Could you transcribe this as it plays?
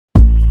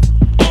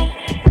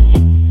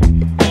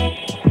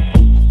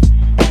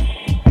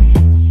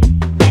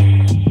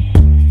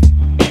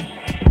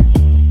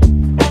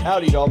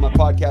Howdy to all my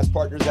podcast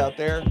partners out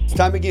there. It's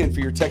time again for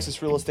your Texas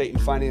Real Estate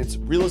and Finance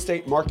Real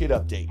Estate Market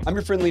Update. I'm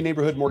your friendly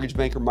neighborhood mortgage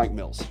banker, Mike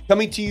Mills,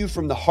 coming to you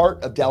from the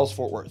heart of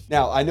Dallas-Fort Worth.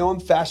 Now, I know I'm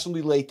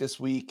fashionably late this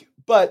week,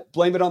 but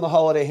blame it on the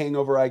holiday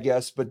hangover, I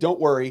guess. But don't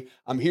worry,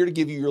 I'm here to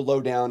give you your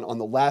lowdown on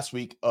the last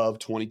week of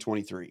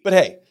 2023. But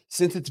hey,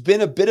 since it's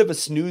been a bit of a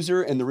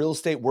snoozer in the real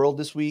estate world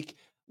this week,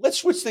 let's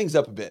switch things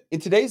up a bit. In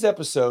today's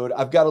episode,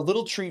 I've got a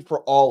little treat for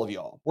all of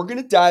y'all. We're going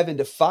to dive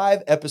into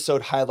 5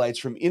 episode highlights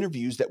from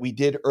interviews that we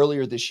did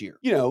earlier this year.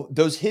 You know,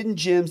 those hidden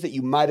gems that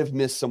you might have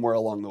missed somewhere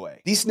along the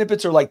way. These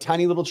snippets are like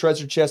tiny little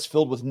treasure chests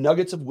filled with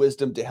nuggets of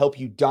wisdom to help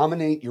you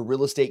dominate your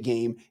real estate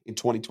game in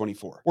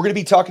 2024. We're going to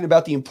be talking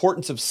about the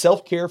importance of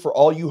self-care for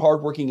all you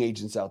hardworking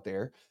agents out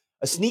there,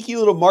 a sneaky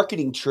little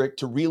marketing trick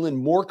to reel in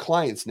more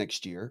clients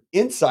next year,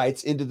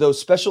 insights into those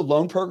special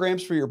loan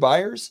programs for your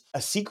buyers,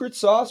 a secret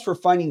sauce for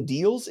finding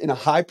deals in a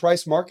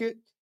high-price market,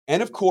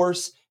 and of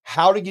course,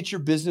 how to get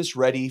your business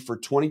ready for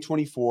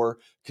 2024,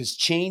 because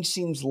change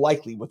seems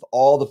likely with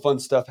all the fun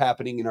stuff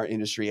happening in our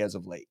industry as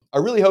of late. I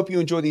really hope you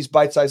enjoy these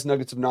bite-sized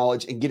nuggets of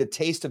knowledge and get a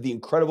taste of the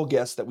incredible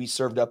guests that we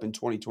served up in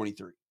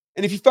 2023.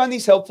 And if you find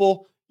these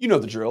helpful, you know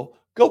the drill.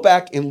 Go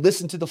back and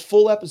listen to the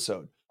full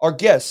episode. Our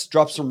guests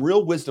drop some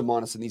real wisdom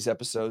on us in these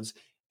episodes,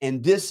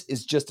 and this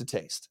is just a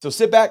taste. So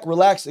sit back,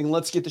 relax, and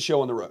let's get the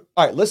show on the road.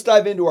 All right, let's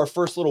dive into our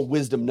first little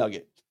wisdom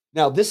nugget.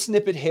 Now, this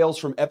snippet hails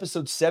from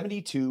episode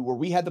 72, where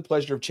we had the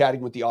pleasure of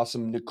chatting with the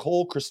awesome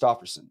Nicole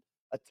Christopherson,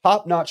 a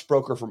top-notch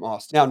broker from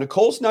Austin. Now,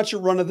 Nicole's not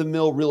your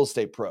run-of-the-mill real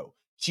estate pro.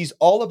 She's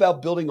all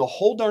about building a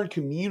whole darn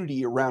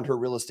community around her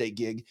real estate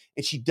gig,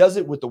 and she does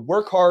it with the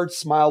work hard,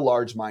 smile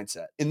large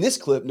mindset. In this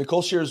clip,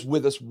 Nicole shares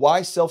with us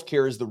why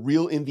self-care is the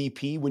real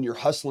MVP when you're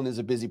hustling as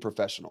a busy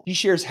professional. She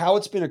shares how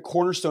it's been a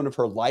cornerstone of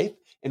her life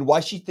and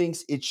why she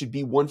thinks it should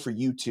be one for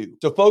you too.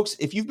 So folks,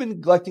 if you've been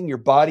neglecting your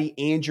body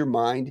and your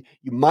mind,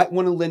 you might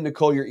want to lend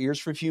Nicole your ears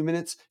for a few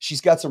minutes.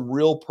 She's got some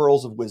real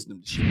pearls of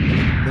wisdom to share.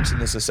 I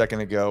mentioned this a second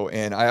ago,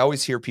 and I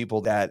always hear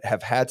people that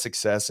have had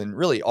success in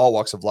really all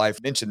walks of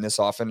life mention this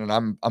often, and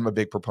I'm a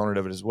big proponent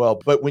of it as well.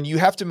 But when you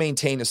have to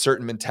maintain a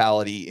certain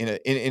mentality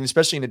in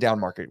especially in a down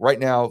market, right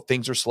now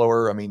things are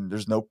slower. I mean,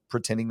 there's no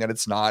pretending that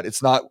it's not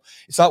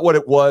what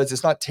it was.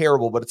 It's not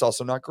terrible, but it's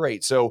also not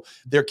great. So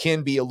there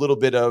can be a little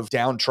bit of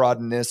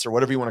downtrodden or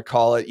whatever you want to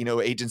call it,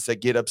 agents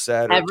that get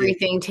upset.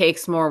 Everything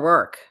takes more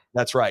work.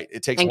 That's right.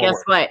 It takes more work. And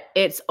guess what?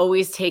 It's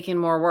always taken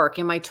more work.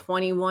 In my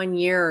 21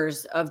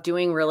 years of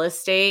doing real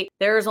estate,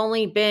 there's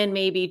only been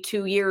maybe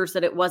 2 years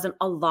that it wasn't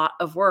a lot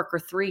of work, or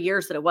 3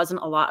 years that it wasn't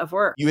a lot of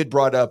work. You had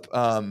brought up,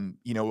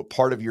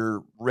 part of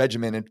your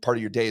regimen and part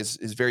of your day is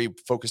very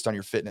focused on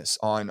your fitness,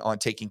 on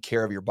taking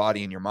care of your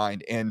body and your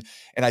mind. And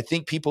I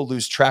think people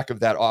lose track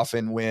of that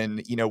often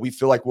when, we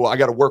feel like, well, I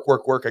got to work.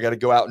 I got to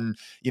go out and,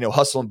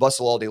 hustle and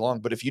bustle all day long.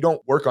 But if you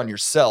don't work on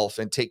yourself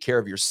and take care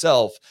of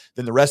yourself,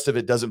 then the rest of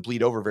it doesn't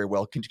bleed over very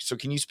well. So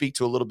can you speak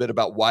to a little bit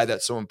about why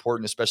that's so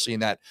important, especially in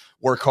that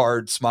work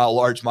hard, smile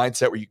large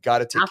mindset where you got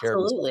to take care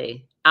of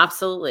yourself?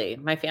 Absolutely.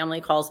 My family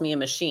calls me a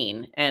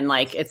machine, and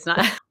it's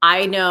not,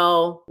 I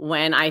know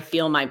when I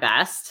feel my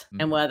best,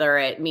 and whether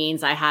it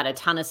means I had a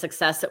ton of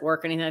success at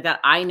work or anything like that,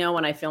 I know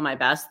when I feel my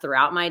best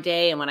throughout my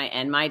day and when I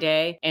end my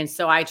day. And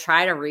so I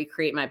try to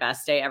recreate my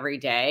best day every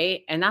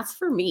day. And that's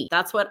for me.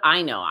 That's what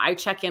I know. I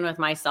check in with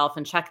myself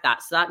and check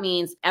that. So that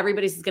means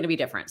everybody's is going to be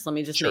different. So let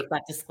me just make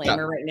that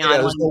disclaimer right now.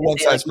 There's no one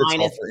size fits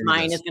all.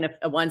 Mine is going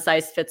to one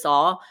size fits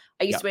all.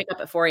 I used to wake up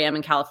at 4 a.m.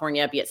 in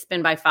California, be at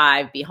spin by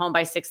 5, be home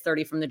by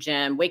 6:30 from the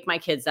gym, wake my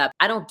kids up.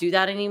 I don't do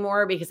that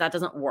anymore because that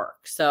doesn't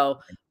work. So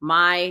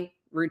my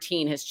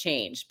routine has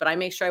changed, but I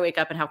make sure I wake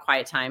up and have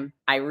quiet time.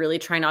 I really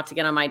try not to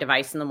get on my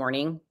device in the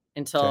morning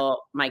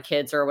until my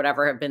kids or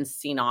whatever have been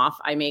seen off.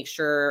 I make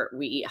sure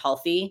we eat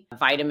healthy,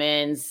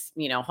 vitamins,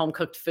 home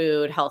cooked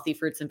food, healthy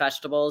fruits and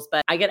vegetables,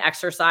 but I get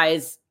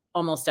exercise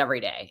almost every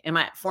day. And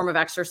my form of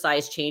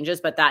exercise changes,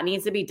 but that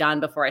needs to be done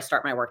before I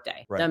start my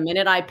workday. Right. The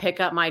minute I pick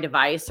up my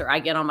device or I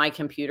get on my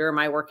computer,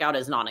 my workout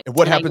is non-existent. And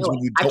what happens when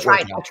you don't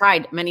work out? I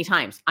tried many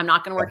times. I'm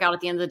not going to work out at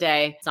the end of the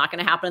day. It's not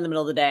going to happen in the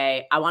middle of the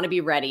day. I want to be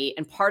ready.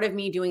 And part of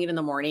me doing it in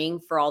the morning,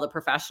 for all the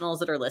professionals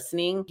that are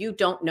listening, you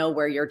don't know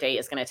where your day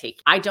is going to take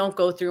you. I don't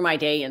go through my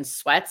day in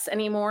sweats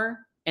anymore.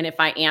 And if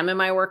I am in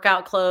my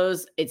workout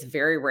clothes, it's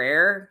very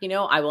rare.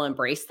 I will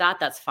embrace that.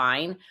 That's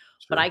fine.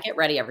 But I get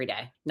ready every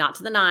day, not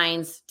to the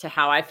nines, to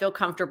how I feel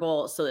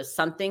comfortable, so that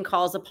something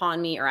calls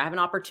upon me or I have an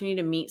opportunity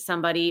to meet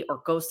somebody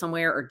or go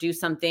somewhere or do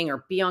something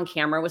or be on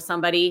camera with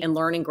somebody and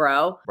learn and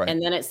grow. Right.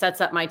 And then it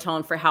sets up my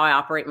tone for how I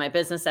operate my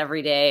business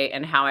every day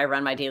and how I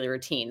run my daily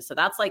routine. So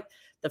that's like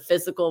the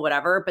physical,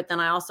 whatever. But then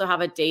I also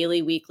have a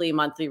daily, weekly,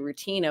 monthly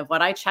routine of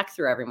what I check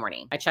through every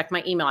morning. I check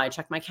my email. I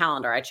check my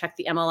calendar. I check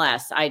the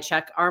MLS. I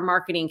check our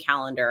marketing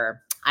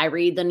calendar. I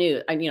read the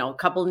news, a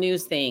couple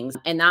news things,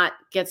 and that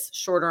gets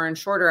shorter and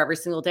shorter every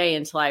single day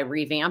until I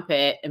revamp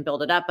it and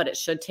build it up. But it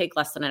should take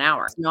less than an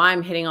hour. So now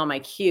I'm hitting all my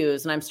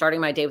cues and I'm starting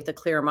my day with a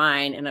clear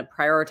mind and a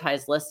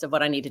prioritized list of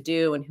what I need to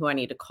do and who I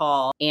need to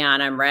call.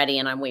 And I'm ready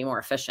and I'm way more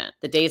efficient.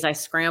 The days I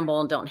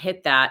scramble and don't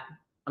hit that,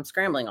 I'm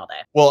scrambling all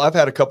day. Well, I've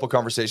had a couple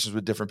conversations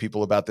with different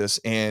people about this.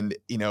 And,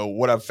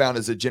 what I've found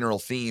as a general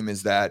theme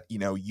is that,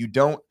 you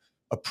don't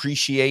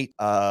appreciate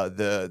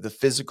the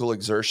physical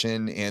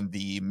exertion and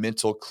the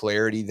mental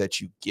clarity that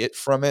you get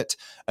from it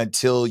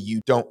until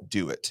you don't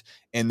do it.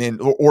 And then,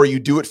 or you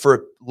do it for a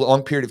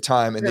long period of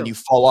time and then you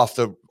fall off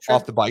the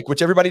bike,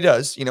 which everybody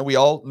does.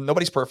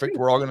 Nobody's perfect.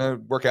 We're all going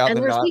to work out and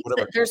and then not,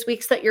 whatever. There's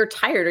weeks that you're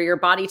tired or your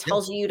body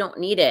tells you don't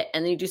need it.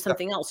 And then you do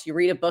something else. You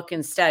read a book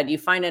instead. You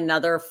find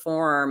another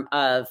form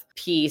of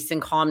peace and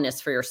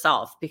calmness for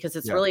yourself because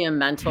it's really a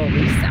mental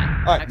reset.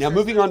 All right, now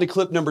moving on to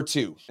clip number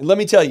 2. And let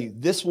me tell you,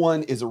 this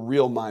one is a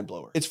real mind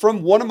blower. It's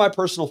from one of my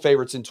personal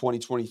favorites in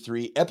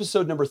 2023,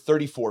 episode number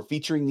 34,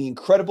 featuring the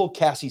incredible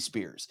Cassie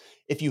Spears.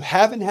 If you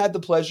haven't had the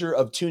pleasure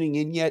of tuning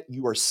in yet,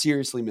 you are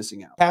seriously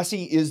missing out.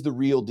 Cassie is the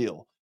real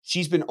deal.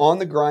 She's been on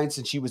the grind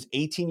since she was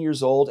 18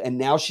 years old, and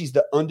now she's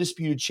the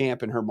undisputed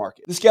champ in her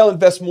market. This gal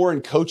invests more in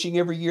coaching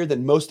every year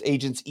than most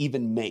agents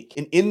even make.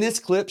 And in this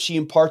clip, she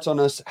imparts on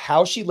us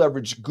how she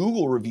leveraged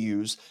Google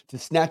reviews to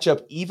snatch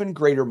up even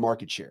greater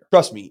market share.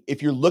 Trust me,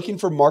 if you're looking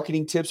for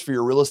marketing tips for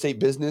your real estate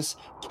business,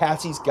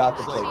 Cassie's got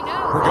the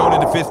playbook. We're going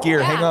into 5th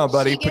gear. Hang on,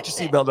 buddy. Put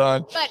your seatbelt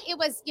on. But it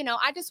was,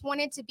 I just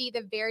wanted to be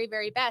the very,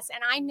 very best.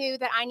 And I knew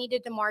that I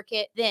needed to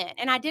market then.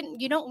 And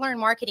you don't learn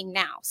marketing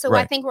now. So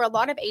I think where a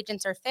lot of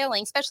agents are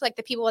failing, especially like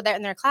the people that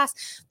in their class,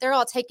 they're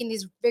all taking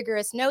these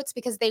vigorous notes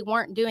because they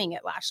weren't doing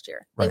it last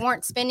year. They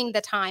weren't spending the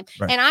time.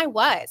 And I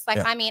was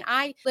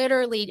I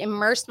literally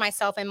immersed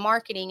myself in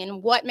marketing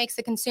and what makes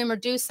the consumer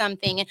do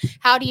something and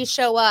how do you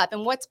show up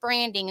and what's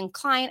branding and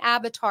client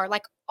avatar,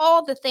 like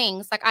all the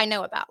things I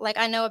know about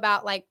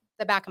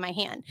the back of my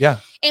hand. Yeah.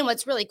 And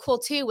what's really cool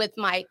too with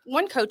my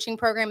one coaching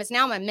program is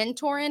now I'm a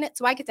mentor in it.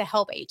 So I get to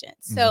help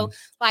agents. So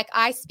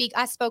I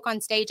spoke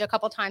on stage a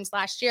couple times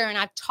last year and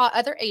I've taught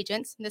other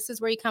agents. This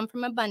is where you come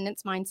from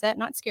abundance mindset,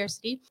 not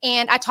scarcity.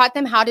 And I taught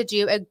them how to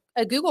do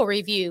a Google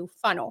review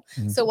funnel.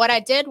 So what I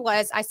did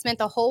was I spent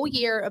the whole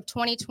year of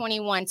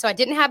 2021. So I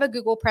didn't have a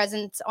Google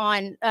presence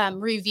on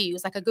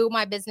reviews, like a Google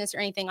My Business or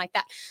anything like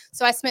that.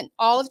 So I spent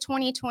all of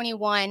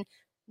 2021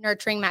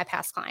 nurturing my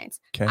past clients.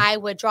 Okay. I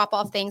would drop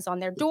off things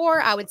on their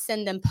door. I would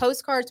send them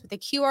postcards with a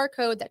QR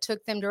code that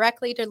took them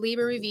directly to leave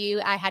a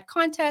review. I had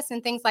contests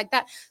and things like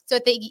that. So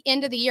at the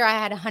end of the year, I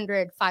had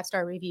 100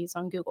 5-star reviews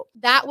on Google.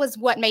 That was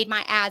what made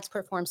my ads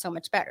perform so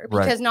much better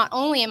because not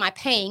only am I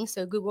paying,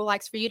 so Google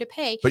likes for you to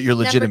pay, but you're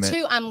legitimate.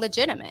 Number 2, I'm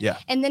legitimate. Yeah.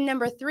 And then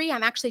number 3,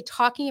 I'm actually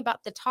talking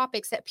about the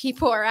topics that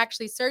people are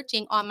actually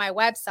searching on my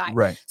website.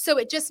 Right. So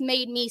it just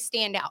made me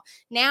stand out.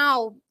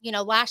 Now,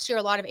 last year,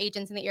 a lot of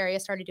agents in the area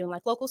started doing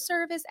like local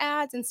service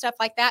ads and stuff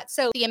like that.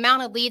 So the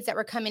amount of leads that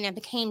were coming in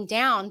came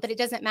down, but it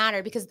doesn't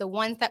matter because the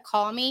ones that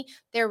call me,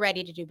 they're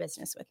ready to do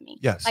business with me.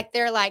 Yes. Like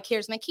they're like,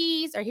 here's my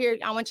keys, or here,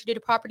 I want you to do the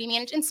property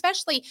management. And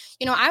especially,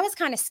 I was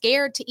kind of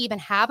scared to even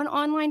have an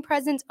online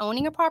presence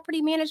owning a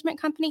property management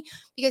company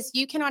because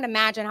you cannot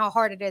imagine how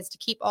hard it is to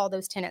keep all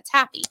those tenants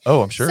happy.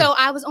 Oh, I'm sure. So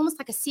I was almost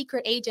like a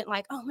secret agent,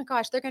 like, oh my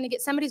gosh, they're going to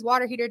get somebody's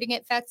water heater to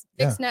get fixed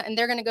and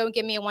they're going to go and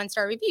give me a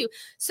 1-star review.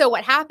 So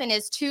what happened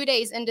is 2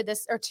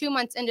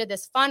 months into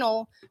this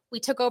funnel, we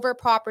took over a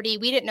property.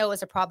 We didn't know it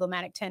was a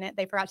problematic tenant.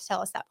 They forgot to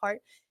tell us that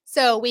part.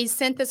 So we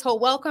sent this whole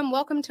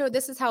welcome to,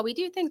 this is how we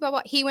do things, blah,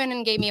 blah. He went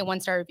and gave me a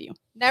 1-star review.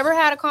 Never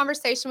had a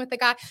conversation with the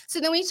guy.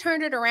 So then we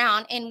turned it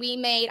around and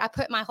I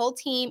put my whole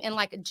team in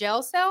like a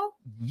jail cell.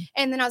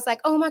 And then I was like,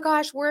 oh my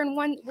gosh, we're in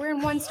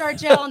 1-star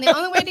jail. And the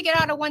only way to get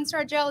out of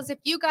 1-star jail is if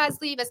you guys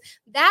leave us.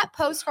 That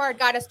postcard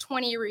got us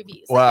 20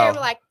 reviews. Wow.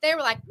 Like, they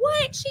were like,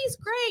 what? She's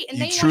great. And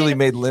you they truly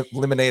made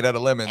lemonade out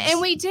of lemons.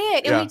 And we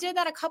did. And we did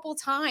that a couple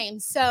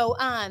times. So,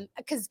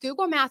 because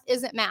Google Math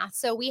isn't math.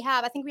 So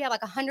I think we have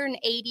like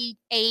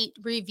 188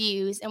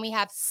 reviews and we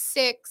have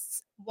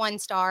 6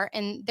 1-star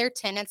and they're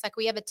tenants. Like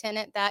we have a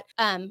tenant that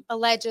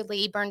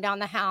allegedly burned down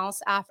the house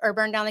or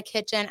burned down the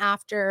kitchen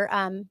after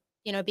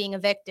being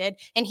evicted,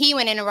 and he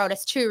went in and wrote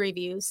us 2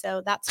 reviews,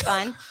 so that's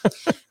fun.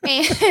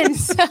 And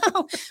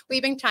so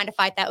we've been trying to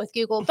fight that with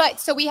Google, but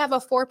so we have a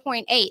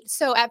 4.8.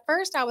 So at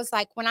first I was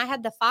like, when I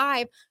had the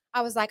 5,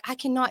 I was like, I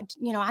cannot,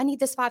 I need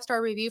this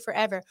 5-star review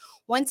forever.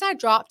 Once I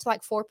dropped to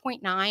like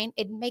 4.9,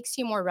 it makes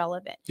you more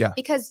relevant. Yeah.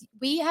 Because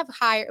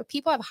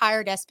people have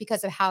hired us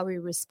because of how we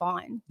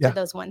respond to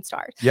those 1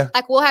 stars. Yeah.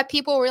 Like we'll have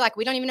people, we're like,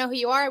 we don't even know who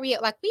you are. We've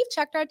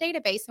checked our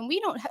database and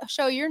we don't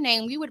show your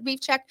name.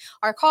 We've checked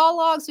our call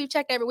logs. We've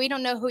checked we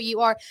don't know who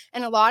you are.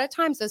 And a lot of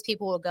times those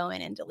people will go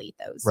in and delete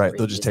those. Right.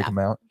 They'll just take them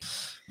out.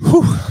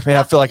 Whew, man,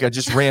 I feel like I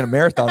just ran a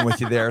marathon with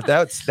you there.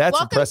 That's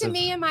Welcome impressive. to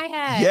me in my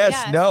head.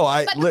 Yes. No,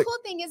 But the cool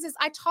thing is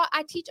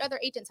I teach other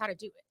agents how to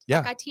do it. Yeah.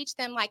 Like I teach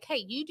them like,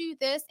 hey, you do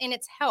this and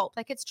it's helped.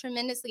 Like it's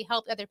tremendously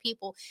helped other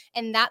people.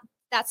 And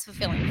that's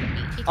fulfilling for me.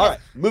 All right,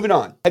 moving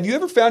on. Have you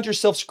ever found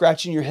yourself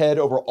scratching your head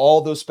over all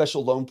those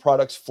special loan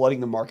products flooding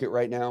the market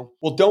right now?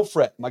 Well, don't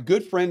fret. My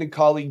good friend and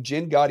colleague,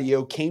 Jen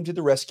Gottio, came to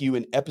the rescue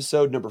in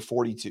episode number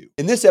 42.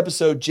 In this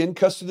episode, Jen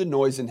cuts through the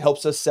noise and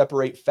helps us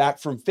separate fact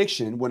from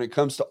fiction when it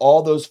comes to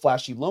all those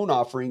flashy loan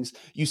offerings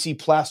you see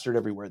plastered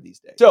everywhere these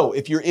days. So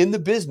if you're in the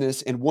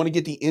business and want to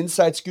get the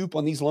inside scoop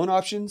on these loan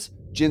options,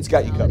 Jen's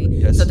got you covered.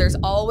 Yes. So there's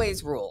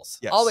always rules,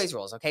 Yes. always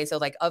rules. Okay. So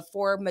like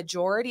for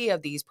majority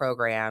of these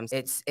programs,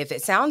 it's, if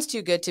it sounds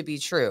too good to be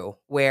true,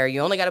 where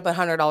you only got to put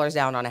 $100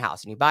 down on a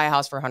house and you buy a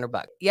house for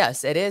 $100.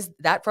 Yes, it is.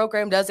 That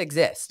program does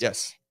exist.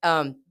 Yes.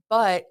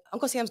 But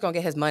Uncle Sam's going to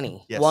get his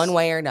money Yes. one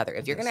way or another.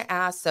 If you're Yes. going to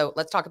ask, so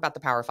let's talk about the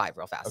Power 5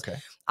 real fast. Okay.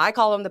 I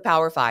call them the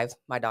Power 5.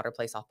 My daughter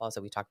plays softball,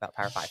 so we talk about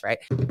Power 5, right?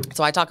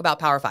 So I talk about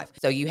Power 5.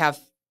 So you have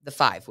the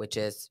 5, which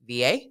is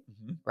VA,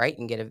 right? You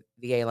can get a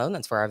VA loan.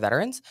 That's for our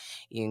veterans.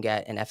 You can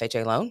get an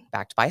FHA loan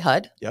backed by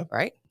HUD, Yep.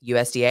 right?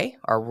 USDA,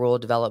 our rural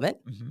development.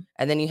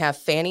 And then you have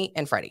Fannie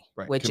and Freddie,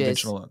 Right. which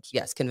Conventional is, loans.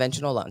 yes,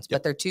 conventional loans, Yep.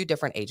 but they're two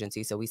different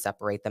agencies. So we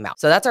separate them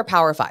out. So that's our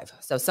Power 5.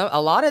 So a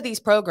lot of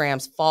these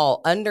programs fall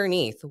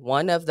underneath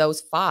one of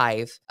those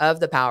 5 of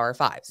the Power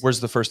 5s. Where's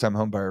the first time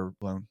home buyer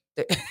loan?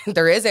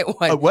 There isn't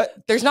one. What?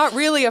 There's not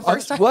really a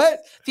first time.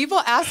 What? People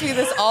ask me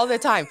this all the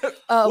time.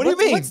 What do you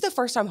mean? What's the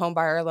first time home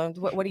buyer loan?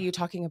 What are you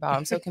talking about?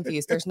 I'm so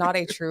confused. There's not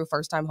a true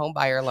first time home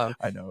buyer loan.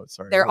 I know.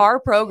 Sorry. There are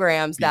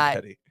programs Being that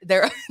petty.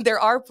 there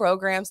are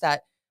programs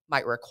that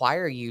might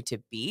require you to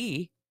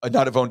be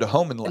Not have owned a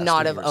home in the last not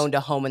 3 have years. owned a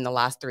home in the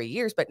last 3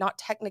 years, but not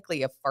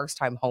technically a first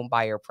time home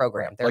buyer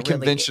program. They're Like really-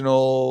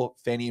 conventional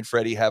Fannie and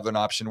Freddie have an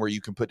option where you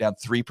can put down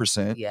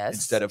 3% Yes.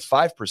 instead of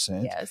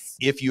 5% Yes,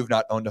 if you have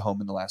not owned a home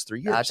in the last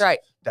 3 years. that's right.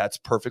 That's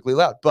perfectly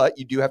allowed. But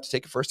you do have to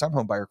take a first time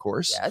home buyer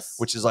course, Yes,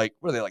 which is like,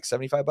 what are they, like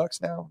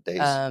 $75 nowadays?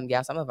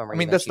 yeah, some of them are. I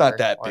mean, even that's not cheaper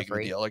that or big of a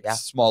free. deal. Like Yeah. a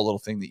small little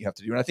thing that you have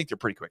to do. And I think they're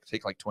pretty quick.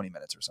 Take like 20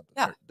 minutes or something.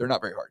 Yeah. They're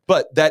not very hard.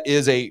 But that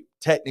is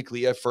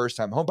technically a first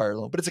time home buyer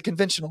loan, but it's a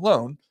conventional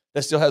loan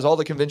that still has all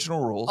the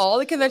conventional rules. All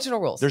the conventional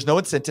rules. There's no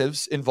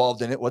incentives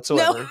involved in it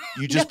whatsoever.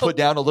 You just no. put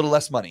down a little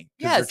less money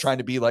because they're Yes. trying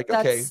to be like,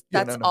 okay,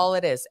 That's all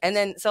it is. And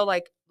then, so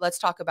like, let's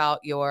talk about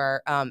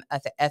your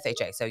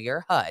FHA. So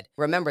your HUD.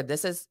 Remember,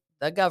 this is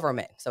the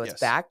government. So it's Yes.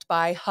 backed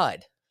by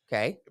HUD.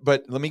 Okay.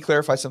 But let me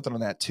clarify something on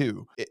that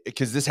too,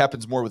 because this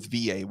happens more with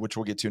VA, which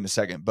we'll get to in a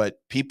second. But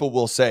people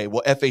will say,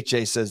 well,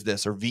 FHA says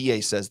this or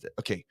VA says that.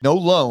 Okay. No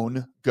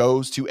loan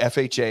goes to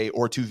FHA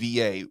or to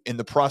VA in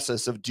the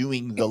process of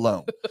doing the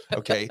loan.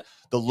 Okay.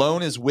 The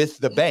loan is with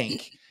the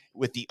bank,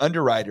 with the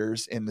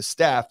underwriters and the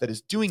staff that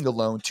is doing the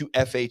loan to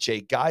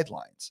FHA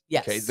guidelines.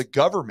 Yes. Okay. The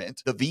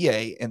government, the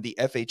VA and the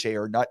FHA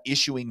are not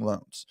issuing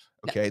loans.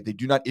 Okay. They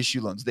do not issue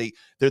loans.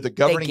 They're the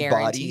governing they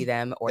guarantee body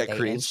them or that they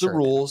creates the insure them.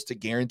 rules to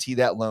guarantee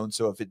that loan.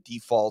 So if it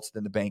defaults,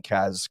 then the bank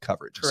has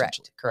coverage. Correct,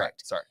 essentially.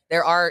 correct. Right, sorry.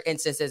 There are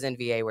instances in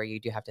VA where you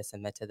do have to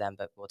submit to them,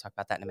 but we'll talk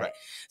about that in a minute. Right.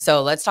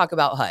 So let's talk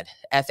about HUD,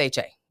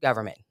 FHA,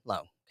 government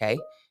loan. Okay.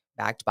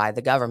 Backed by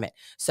the government.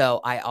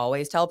 So I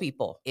always tell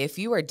people, if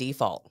you are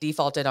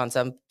defaulted on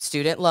some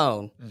student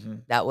loan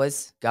that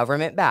was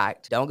government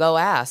backed, don't go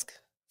ask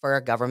for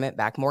a government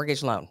backed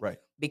mortgage loan. Right.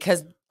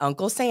 Because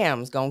Uncle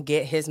Sam's going to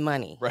get his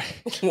money. Right.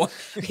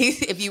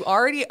 If you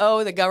already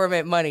owe the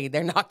government money,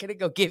 they're not going to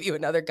go give you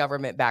another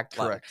government backed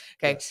loan. Correct.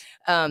 Okay.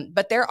 Yes.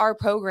 But there are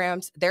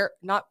programs, they're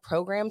not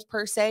programs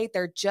per se,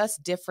 they're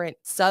just different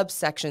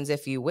subsections,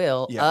 if you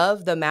will,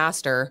 of the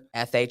master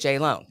FHA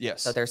loan.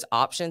 Yes. So there's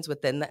options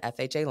within the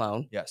FHA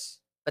loan, Yes.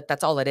 but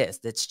that's all it is.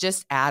 It's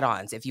just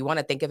add-ons. If you want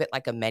to think of it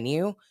like a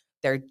menu,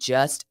 they're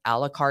just a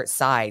la carte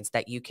sides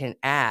that you can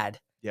add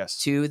Yes.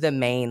 to the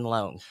main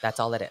loan. That's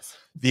all it is.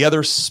 The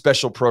other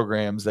special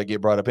programs that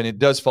get brought up, and it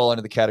does fall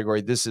into the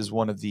category, this is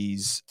one of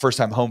these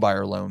first-time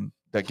homebuyer loan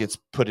that gets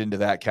put into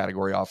that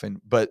category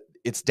often, but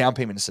it's down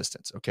payment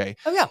assistance. Okay.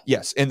 Oh yeah.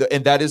 Yes. And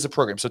that is a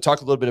program. So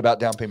talk a little bit about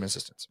down payment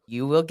assistance.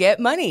 You will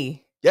get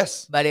money,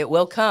 Yes. but it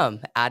will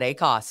come at a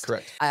cost.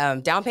 Correct.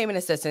 Down payment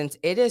assistance,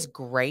 it is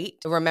great.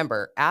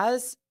 Remember,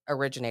 as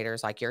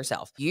originators like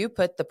yourself, you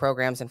put the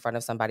programs in front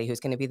of somebody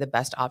who's going to be the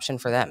best option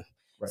for them.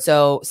 Right.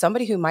 So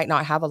somebody who might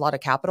not have a lot of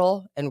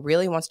capital and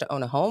really wants to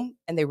own a home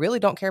and they really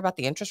don't care about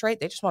the interest rate,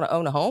 they just want to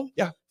own a home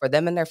for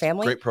them and their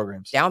family. Great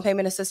programs. Down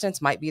payment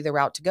assistance might be the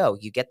route to go.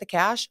 You get the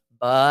cash,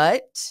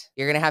 but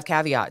you're going to have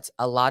caveats.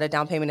 A lot of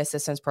down payment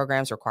assistance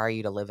programs require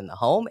you to live in the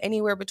home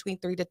anywhere between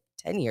 3 to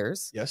 10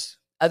 years. Yes.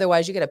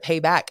 Otherwise, you got to pay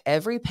back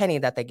every penny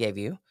that they give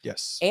you.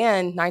 Yes.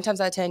 And 9 times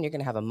out of 10, you're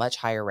going to have a much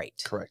higher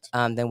rate Correct.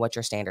 than what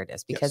your standard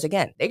is. Because Yes.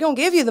 again, they're going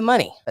to give you the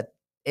money, but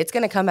it's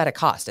going to come at a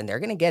cost and they're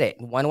going to get it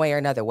one way or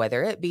another,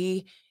 whether it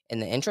be in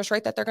the interest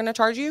rate that they're going to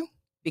charge you,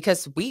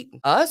 because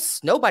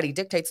nobody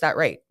dictates that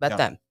rate but No.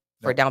 them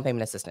for No. down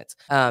payment assistance.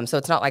 So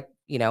it's not like,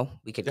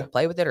 we could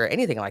play with it or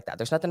anything like that.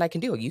 There's nothing I can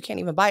do. You can't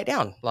even buy it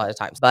down a lot of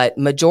times. But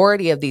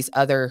majority of these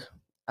other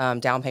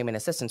down payment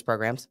assistance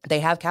programs, they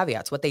have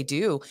caveats. What they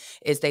do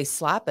is they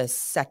slap a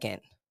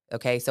second.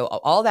 Okay. So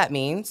all that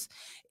means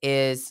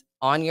is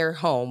on your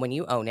home, when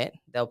you own it,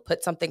 they'll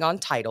put something on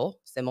title,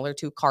 similar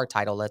to car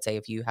title. Let's say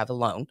if you have a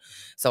loan.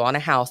 So on a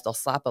house, they'll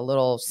slap a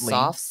little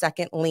soft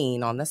second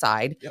lien on the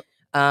side. Yep.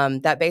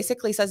 That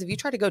basically says if you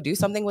try to go do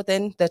something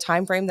within the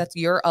time frame that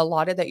you're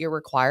allotted, that you're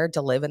required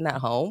to live in that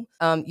home,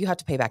 you have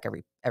to pay back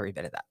every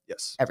bit of that.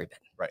 Yes. Every bit.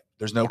 Right.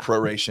 There's no Yeah.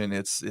 proration.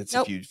 It's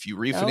Nope. if you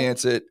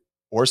refinance it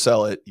or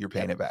sell it, you're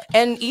paying it back.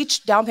 And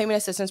each down payment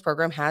assistance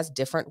program has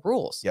different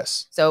rules.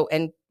 Yes. So,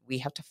 and we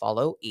have to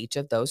follow each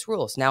of those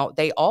rules. Now,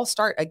 they all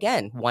start,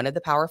 again, one of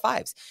the Power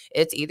Fives.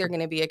 It's either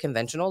going to be a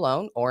conventional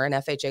loan or an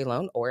FHA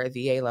loan or a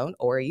VA loan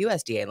or a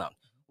USDA loan.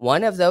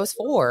 One of those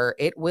four,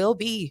 it will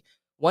be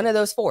one of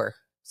those four.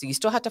 So you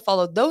still have to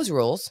follow those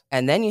rules,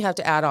 and then you have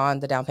to add on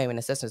the down payment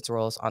assistance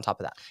rules on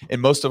top of that.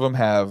 And most of them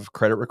have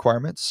credit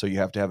requirements. So you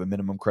have to have a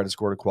minimum credit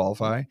score to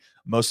qualify.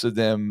 Most of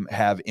them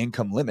have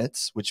income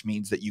limits, which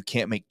means that you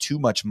can't make too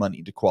much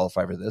money to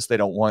qualify for this. They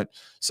don't want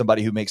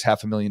somebody who makes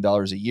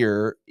 $500,000 a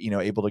year,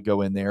 able to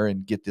go in there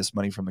and get this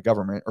money from the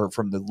government or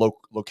from the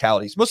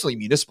localities, mostly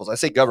municipals. I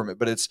say government,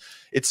 but it's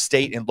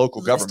state and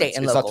local governments.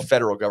 It's not the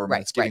federal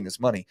government that's getting this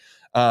money.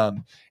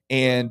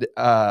 And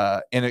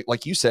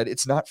like you said,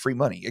 it's not free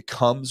money. It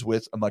comes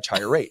with a much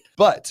higher rate.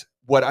 But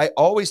what I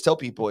always tell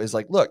people is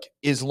like, look,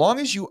 as long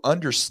as you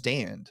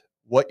understand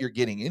what you're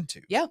getting into,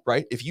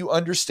 right? If you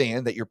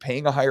understand that you're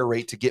paying a higher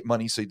rate to get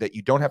money so that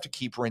you don't have to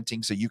keep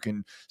renting, so you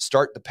can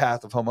start the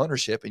path of home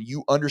ownership, and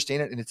you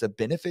understand it and it's a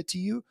benefit to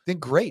you, then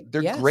great.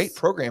 They're great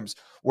programs.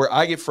 Where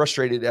I get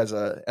frustrated as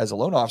a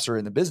loan officer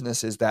in the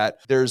business is that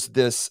there's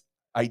this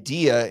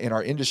idea in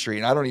our industry,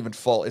 and I don't even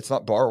fault, it's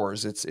not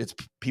borrowers, it's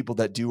people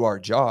that do our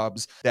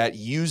jobs that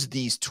use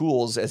these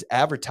tools as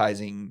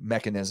advertising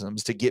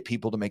mechanisms to get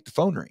people to make the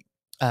phone ring.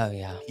 Oh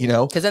yeah.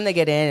 Because then they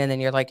get in and then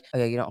you're like, oh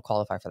yeah, you don't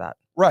qualify for that.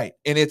 Right.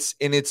 And it's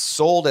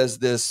sold as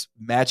this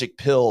magic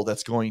pill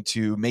that's going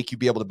to make you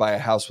be able to buy a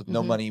house with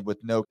no money, with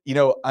no,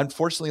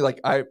 unfortunately, like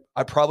I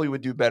probably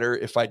would do better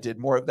if I did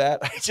more of that.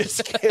 I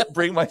just can't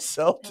bring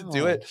myself to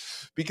do it,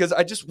 because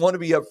I just want to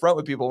be upfront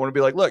with people. I want to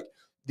be like, look,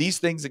 these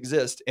things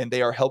exist and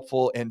they are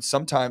helpful. And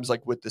sometimes,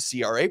 like with the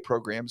CRA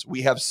programs,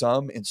 we have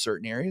some in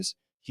certain areas,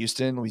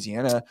 Houston,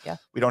 Louisiana. Yeah.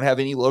 We don't have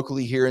any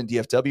locally here in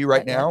DFW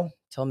right now.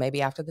 Till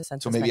maybe after the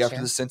census.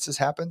 The census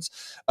happens.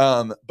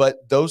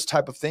 But those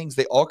type of things,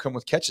 they all come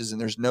with catches, and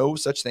there's no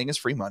such thing as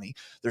free money.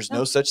 There's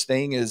no such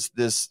thing as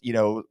this,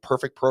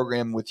 perfect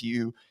program with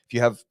you. If you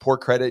have poor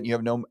credit and you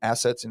have no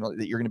assets, and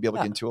that you're going to be able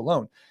to get into a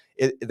loan.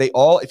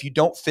 If you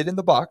don't fit in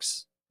the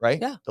box,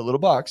 right? Yeah. The little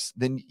box,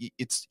 then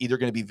it's either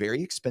going to be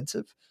very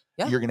expensive.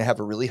 Yeah. You're going to have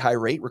a really high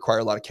rate, require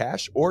a lot of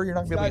cash, or you're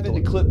not going to be able to dive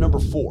into clip number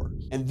 4.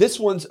 And this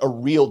one's a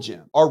real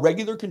gem. Our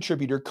regular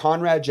contributor,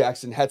 Conrad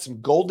Jackson, had some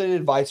golden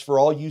advice for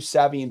all you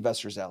savvy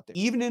investors out there.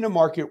 Even in a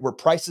market where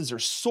prices are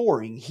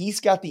soaring,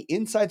 he's got the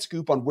inside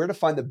scoop on where to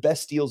find the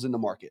best deals in the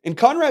market. And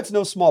Conrad's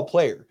no small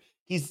player.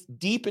 He's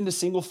deep into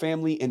single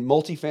family and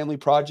multifamily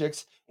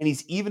projects, and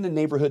he's even a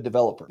neighborhood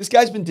developer. This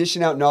guy's been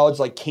dishing out knowledge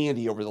like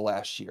candy over the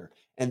last year.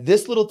 And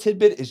this little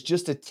tidbit is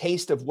just a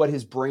taste of what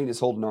his brain is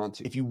holding on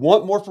to. If you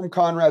want more from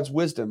Conrad's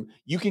wisdom,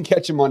 you can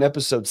catch him on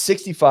episodes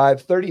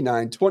 65,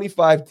 39,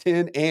 25,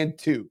 10, and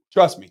 2.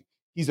 Trust me,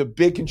 he's a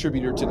big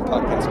contributor to the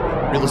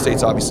podcast. Real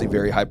estate's obviously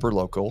very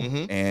hyper-local,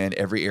 and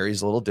every area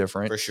is a little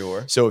different. For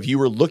sure. So if you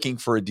were looking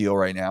for a deal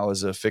right now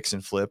as a fix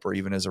and flip or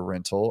even as a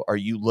rental, are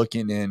you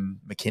looking in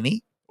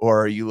McKinney?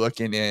 Or are you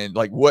looking in,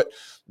 like, what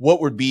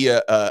would be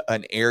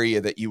an area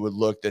that you would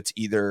look that's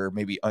either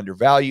maybe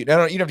undervalued? You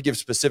don't have to give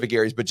specific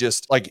areas, but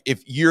just like,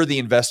 if you're the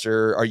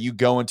investor, are you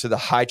going to the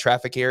high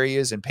traffic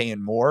areas and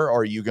paying more?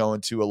 Or are you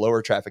going to a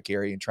lower traffic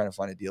area and trying to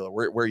find a deal?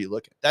 Where are you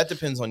looking? That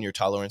depends on your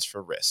tolerance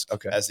for risk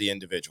as the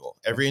individual.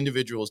 Every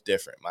individual is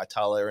different. My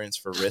tolerance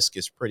for risk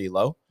is pretty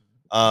low.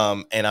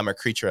 And I'm a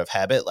creature of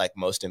habit, like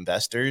most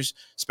investors,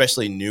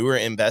 especially newer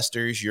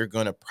investors. You're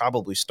going to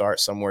probably start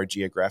somewhere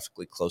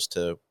geographically close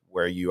to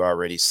where you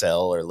already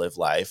sell or live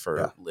life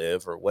or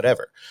live or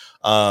whatever.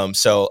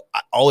 So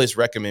I always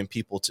recommend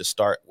people to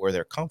start where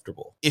they're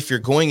comfortable. If you're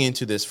going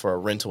into this for a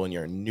rental and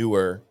you're a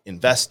newer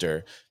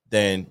investor,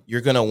 then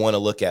you're going to want to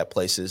look at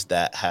places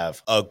that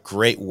have a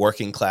great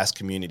working class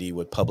community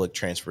with public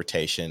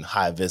transportation,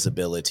 high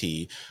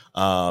visibility,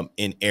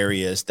 in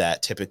areas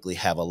that typically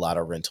have a lot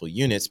of rental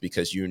units,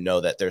 because you know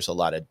that there's a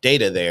lot of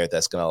data there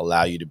that's going to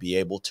allow you to be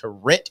able to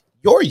rent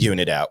your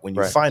unit out when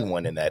you find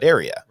one in that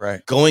area.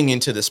 Right. Going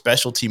into the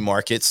specialty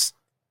markets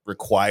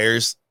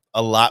requires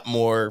a lot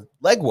more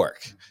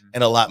legwork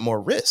and a lot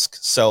more risk.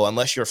 So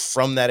unless you're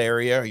from that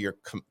area or you're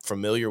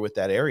familiar with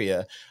that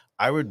area,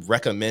 I would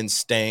recommend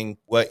staying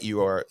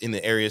in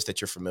the areas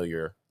that you're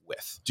familiar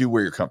with. Do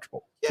where you're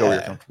comfortable. Go where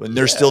you're comfortable. And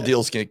there's still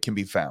deals can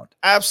be found.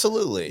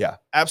 Absolutely. Yeah.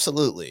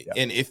 Absolutely.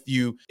 Yeah. And if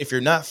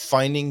you're not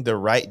finding the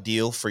right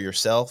deal for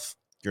yourself,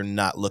 you're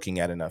not looking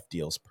at enough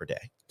deals per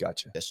day.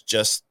 Gotcha. That's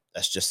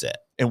just it.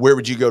 And where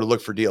would you go to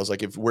look for deals?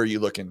 Like, where are you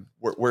looking?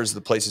 Where's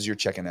the places you're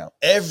checking out?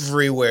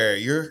 Everywhere.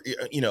 You're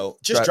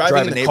just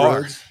driving in the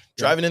car.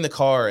 Driving in the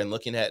car and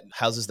looking at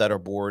houses that are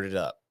boarded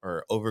up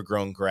or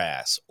overgrown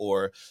grass,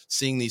 or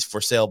seeing these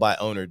for sale by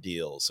owner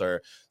deals,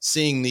 or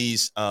seeing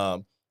these,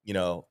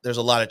 there's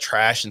a lot of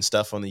trash and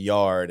stuff on the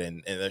yard,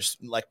 and there's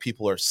like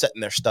people are setting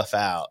their stuff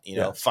out,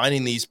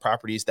 finding these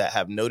properties that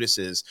have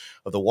notices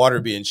of the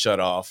water being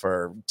shut off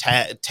or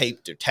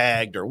taped or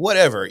tagged or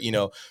whatever,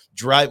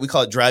 we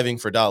call it driving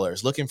for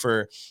dollars, looking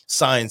for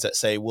signs that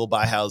say we'll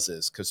buy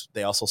houses, because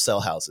they also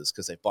sell houses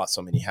because they bought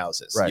so many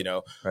houses,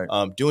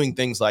 doing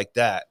things like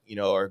that,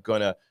 are going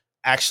to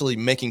actually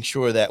making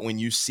sure that when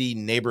you see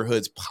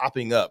neighborhoods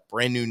popping up,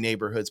 brand new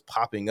neighborhoods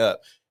popping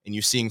up, and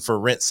you're seeing for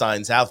rent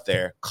signs out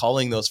there,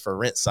 calling those for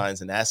rent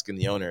signs and asking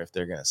the owner if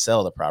they're going to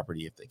sell the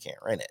property if they can't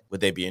rent it.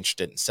 Would they be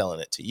interested in selling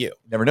it to you?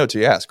 Never know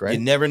till you ask, right? You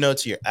never know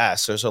till you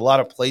ask. So there's a lot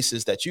of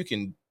places that you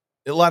can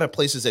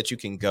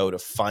go to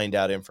find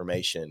out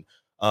information.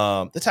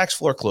 The tax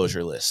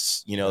foreclosure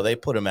lists, they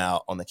put them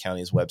out on the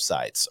county's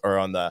websites or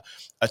on the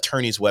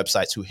attorney's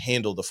websites who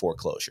handle the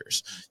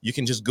foreclosures. You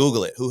can just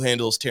Google it. Who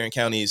handles Tarrant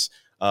County's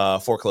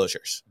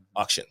foreclosures,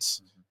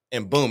 auctions?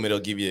 And boom, it'll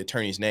give you the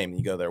attorney's name. And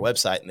you go to their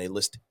website and they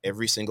list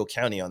every single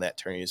county on that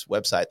attorney's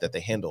website that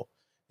they handle.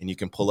 And you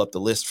can pull up the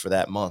list for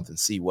that month and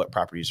see what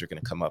properties are going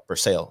to come up for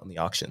sale in the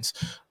auctions.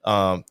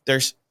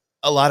 There's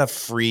a lot of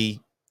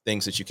free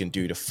things that you can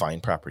do to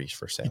find properties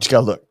for sale. You just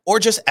got to look. Or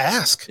just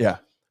ask. Yeah.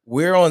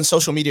 We're on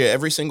social media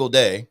every single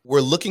day.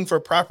 We're looking for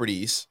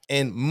properties,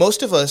 and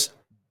most of us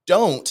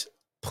don't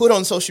put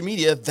on social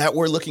media that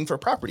we're looking for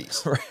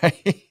properties.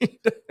 Right.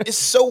 It's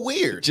so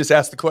weird. Just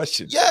ask the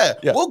question. Yeah.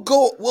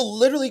 We'll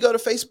literally go to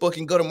Facebook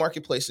and go to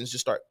Marketplace and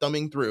just start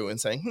thumbing through and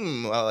saying,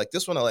 I like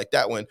this one, I like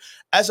that one,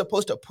 as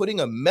opposed to putting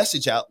a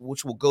message out,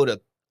 which will go to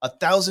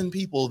 1,000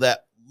 people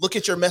that look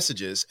at your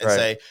messages and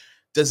say,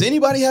 does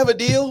anybody have a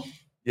deal?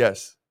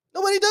 Yes.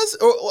 Nobody does,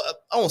 or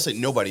I won't say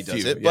nobody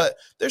does it, but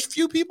there's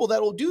few people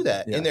that will do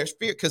that. And there's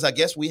fear, because I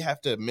guess we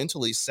have to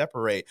mentally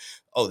separate,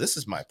 this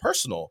is my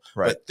personal,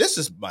 but this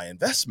is my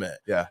investment.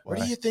 Yeah. Where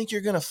do you think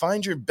you're going to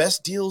find your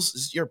best deals?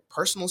 Is your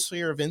personal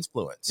sphere of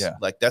influence. Yeah.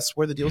 Like that's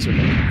where the deals are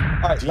going.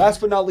 All right, last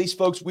but not least,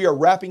 folks, we are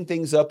wrapping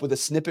things up with a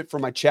snippet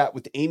from my chat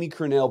with Amy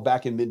Cornell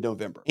back in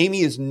mid-November.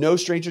 Amy is no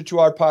stranger to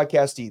our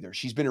podcast either.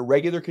 She's been a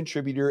regular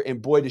contributor, and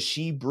boy, does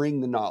she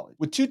bring the knowledge.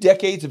 With 2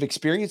 decades of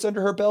experience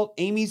under her belt,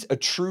 Amy's a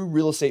true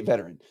real estate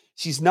veteran.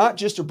 She's not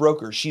just a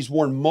broker. She's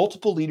worn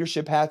multiple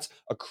leadership hats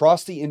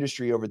across the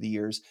industry over the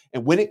years.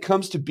 And when it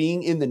comes to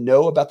being in the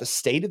know about the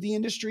state of the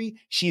industry,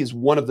 she is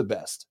one of the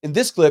best. In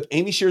this clip,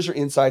 Amy shares her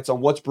insights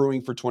on what's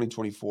brewing for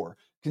 2024.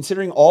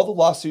 Considering all the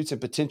lawsuits and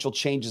potential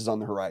changes on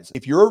the horizon.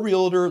 If you're a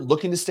realtor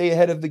looking to stay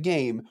ahead of the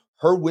game,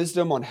 her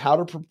wisdom on how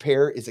to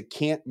prepare is a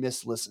can't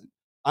miss listen.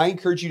 I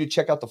encourage you to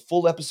check out the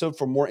full episode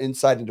for more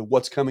insight into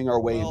what's coming our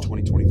way in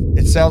 2024.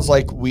 It sounds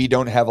like we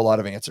don't have a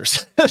lot of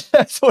answers.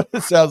 That's what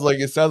it sounds like.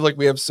 It sounds like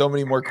we have so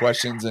many more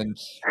questions and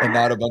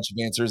not a bunch of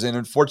answers. And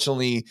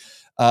unfortunately,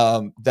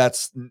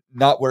 that's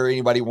not where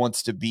anybody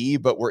wants to be,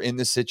 but we're in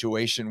this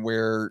situation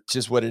where it's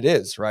just what it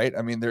is, right?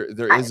 I mean, there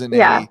isn't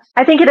I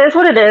think it is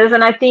what it is.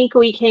 And I think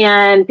we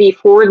can be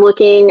forward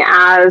looking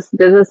as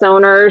business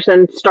owners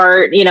and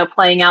start,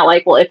 playing out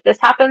like, well, if this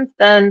happens,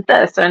 then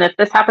this, and if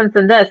this happens,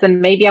 then this,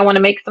 and maybe I want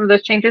to make some of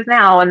those changes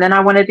now. And then I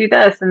want to do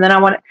this. And then I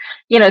want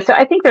to, so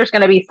I think there's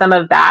going to be some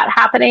of that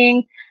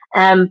happening.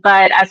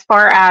 But as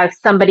far as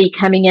somebody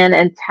coming in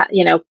and,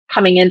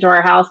 coming into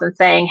our house and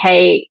saying,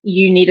 hey,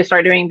 you need to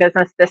start doing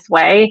business this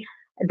way,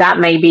 that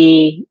may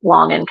be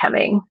long in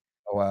coming.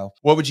 Oh, wow.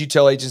 What would you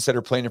tell agents that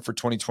are planning for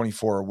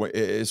 2024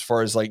 as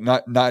far as like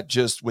not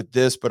just with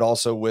this, but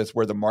also with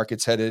where the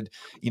market's headed,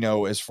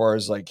 as far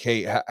as like,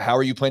 hey, how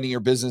are you planning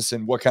your business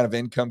and what kind of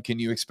income can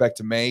you expect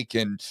to make?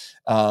 And,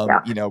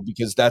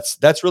 because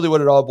that's really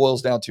what it all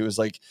boils down to is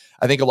like,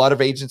 I think a lot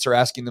of agents are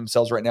asking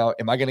themselves right now,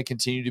 am I going to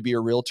continue to be a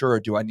realtor or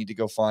do I need to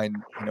go find,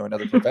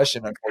 another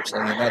profession,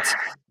 unfortunately? And that's,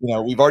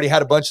 we've already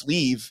had a bunch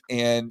leave.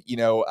 And,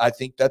 I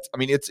think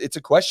it's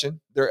a question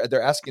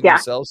they're asking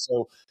themselves.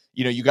 So,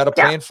 you got to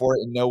plan for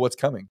it and know what's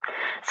coming.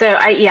 So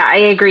I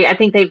agree. I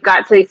think they've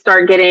got to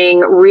start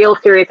getting real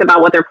serious about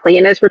what their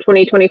plan is for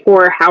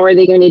 2024. How are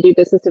they going to do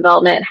business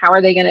development? How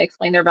are they going to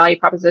explain their value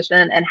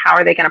proposition? And how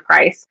are they going to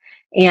price?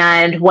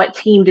 And what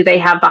team do they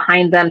have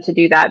behind them to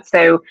do that?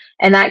 So,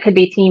 and that could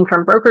be team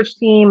from brokerage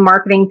team,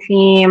 marketing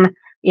team,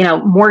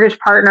 mortgage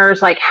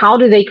partners. Like, how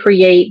do they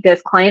create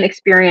this client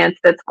experience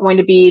that's going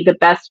to be the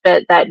best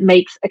fit that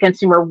makes a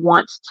consumer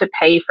want to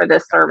pay for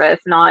this service,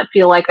 not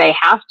feel like they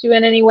have to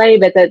in any way,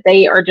 but that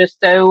they are just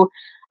so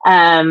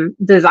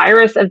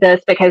desirous of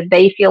this because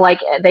they feel like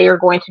they are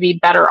going to be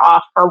better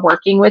off for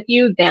working with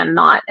you than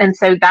not. And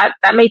so that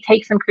may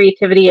take some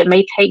creativity. It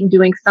may take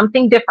doing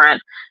something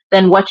different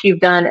than what you've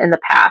done in the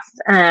past.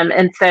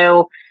 And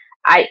so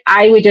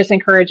I would just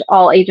encourage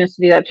all agents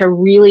to do that, to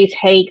really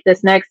take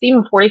this next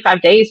even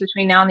 45 days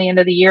between now and the end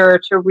of the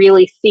year to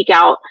really seek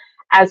out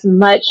as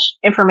much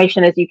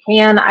information as you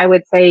can. I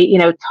would say,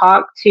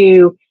 talk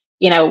to,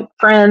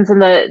 friends in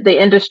the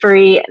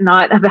industry,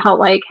 not about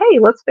like, hey,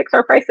 let's fix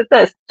our price at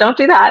this. Don't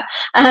do that.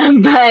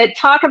 But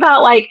talk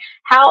about like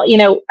how,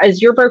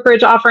 is your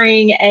brokerage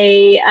offering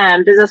a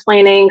business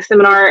planning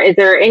seminar? Is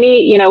there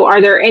any, are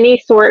there any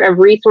sort of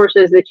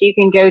resources that you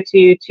can go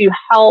to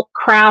help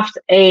craft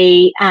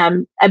a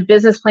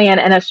business plan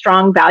and a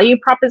strong value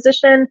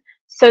proposition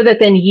so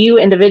that then you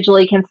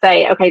individually can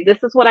say, okay,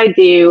 this is what I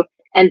do.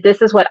 And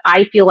this is what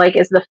I feel like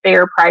is the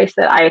fair price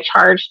that I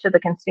charge to the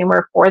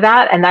consumer for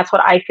that. And that's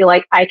what I feel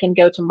like I can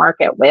go to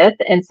market with.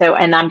 And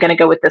I'm going to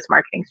go with this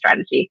marketing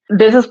strategy.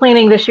 Business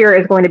planning this year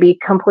is going to be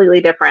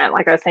completely different.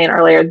 Like I was saying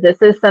earlier,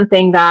 this is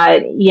something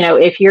that,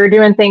 if you're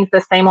doing things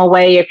the same old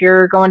way, if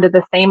you're going to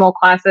the same old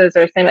classes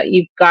or same,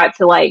 you've got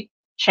to like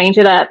change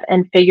it up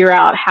and figure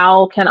out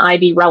how can I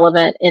be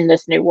relevant in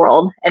this new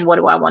world, and what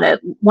do I want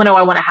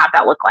to have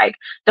that look like?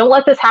 Don't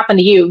let this happen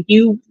to you.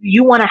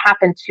 You want to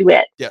happen to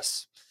it.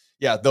 Yes.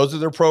 Yeah. Those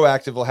that are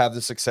proactive will have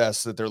the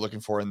success that they're looking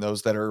for, and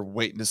those that are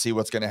waiting to see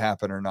what's going to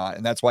happen or not.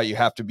 And that's why you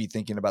have to be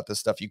thinking about this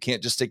stuff. You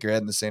can't just stick your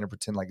head in the sand and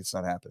pretend like it's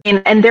not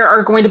happening. And there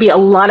are going to be a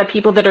lot of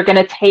people that are going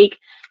to take,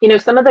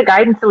 some of the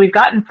guidance that we've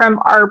gotten from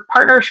our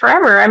partners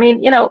forever. I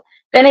mean,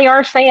 then they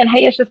are saying,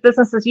 hey, it's just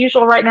business as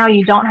usual right now.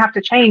 You don't have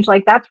to change.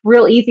 Like, that's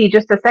real easy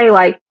just to say,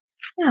 like,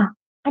 yeah,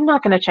 I'm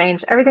not going to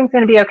change. Everything's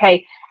going to be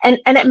okay. And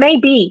it may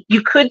be,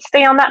 you could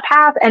stay on that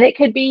path, and it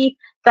could be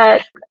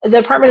that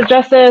the Department of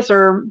Justice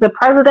or the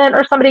president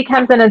or somebody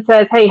comes in and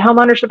says, hey, home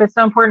ownership is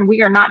so important.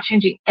 We are not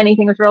changing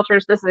anything with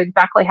realtors. This is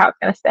exactly how it's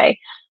going to stay.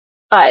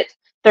 But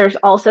there's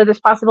also this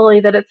possibility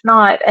that it's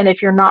not. And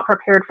if you're not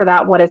prepared for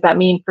that, what does that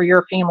mean for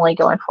your family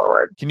going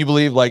forward? Can you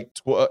believe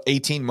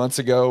 18 months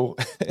ago,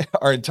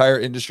 our entire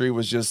industry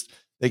was just,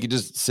 they could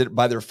just sit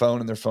by their phone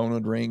and their phone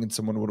would ring and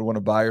someone would want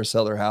to buy or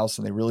sell their house,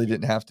 and they really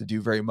didn't have to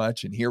do very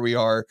much. And here we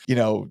are,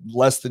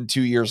 less than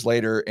 2 years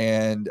later,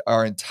 and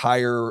our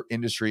entire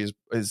industry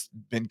has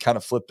been kind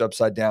of flipped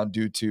upside down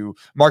due to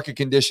market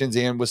conditions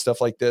and with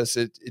stuff like this.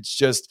 It's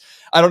just,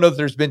 I don't know if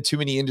there's been too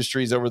many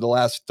industries over the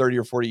last 30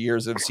 or 40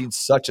 years that have seen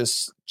such a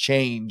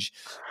change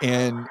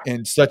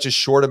in such a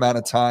short amount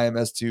of time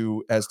as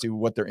to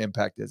what their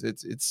impact is.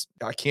 It's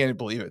I can't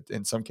believe it.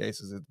 In some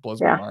cases, it blows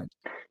my mind.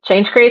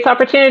 Change creates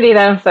opportunity,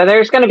 though. So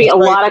there's going to be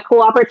lot of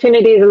cool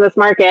opportunities in this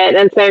market.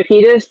 And so if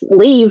you just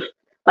leave,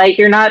 like,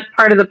 you're not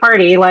part of the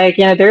party, like,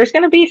 there's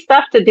going to be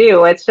stuff to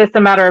do. It's just a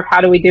matter of how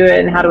do we do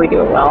it and how do we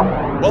do it well.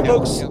 Well,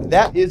 folks,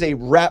 that is a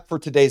wrap for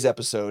today's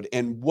episode.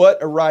 And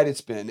what a ride it's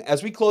been.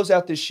 As we close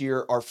out this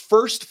year, our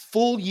first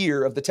full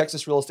year of the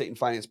Texas Real Estate and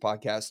Finance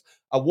Podcast,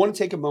 I want to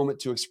take a moment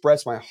to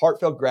express my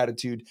heartfelt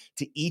gratitude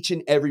to each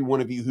and every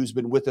one of you who's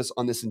been with us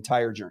on this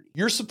entire journey.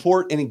 Your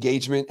support and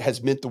engagement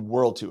has meant the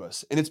world to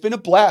us, and it's been a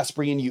blast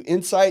bringing you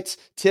insights,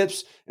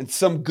 tips, and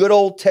some good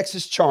old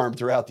Texas charm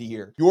throughout the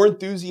year. Your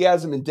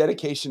enthusiasm and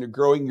dedication to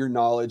growing your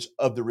knowledge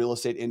of the real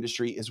estate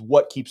industry is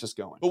what keeps us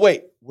going. But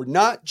wait, we're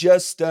not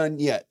just done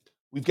yet.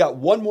 We've got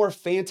one more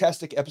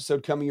fantastic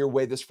episode coming your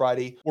way this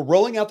Friday. We're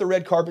rolling out the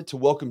red carpet to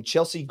welcome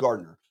Chelsea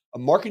Gardner, a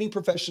marketing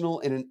professional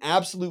and an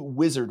absolute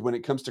wizard when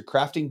it comes to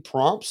crafting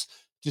prompts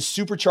to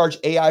supercharge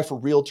AI for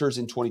realtors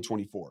in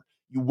 2024.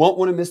 You won't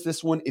want to miss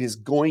this one. It is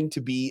going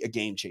to be a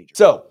game changer.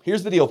 So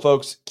here's the deal,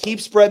 folks.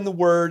 Keep spreading the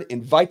word,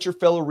 invite your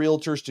fellow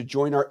realtors to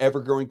join our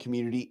ever-growing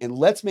community, and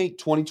let's make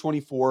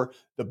 2024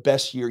 the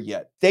best year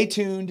yet. Stay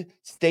tuned,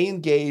 stay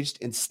engaged,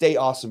 and stay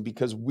awesome,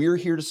 because we're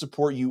here to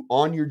support you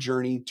on your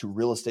journey to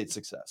real estate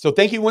success. So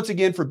thank you once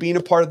again for being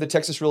a part of the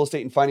Texas Real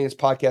Estate and Finance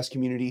Podcast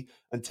community.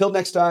 Until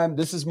next time,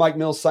 this is Mike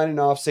Mills signing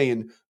off,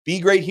 saying,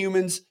 be great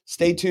humans,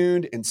 stay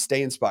tuned, and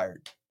stay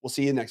inspired. We'll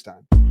see you next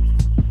time.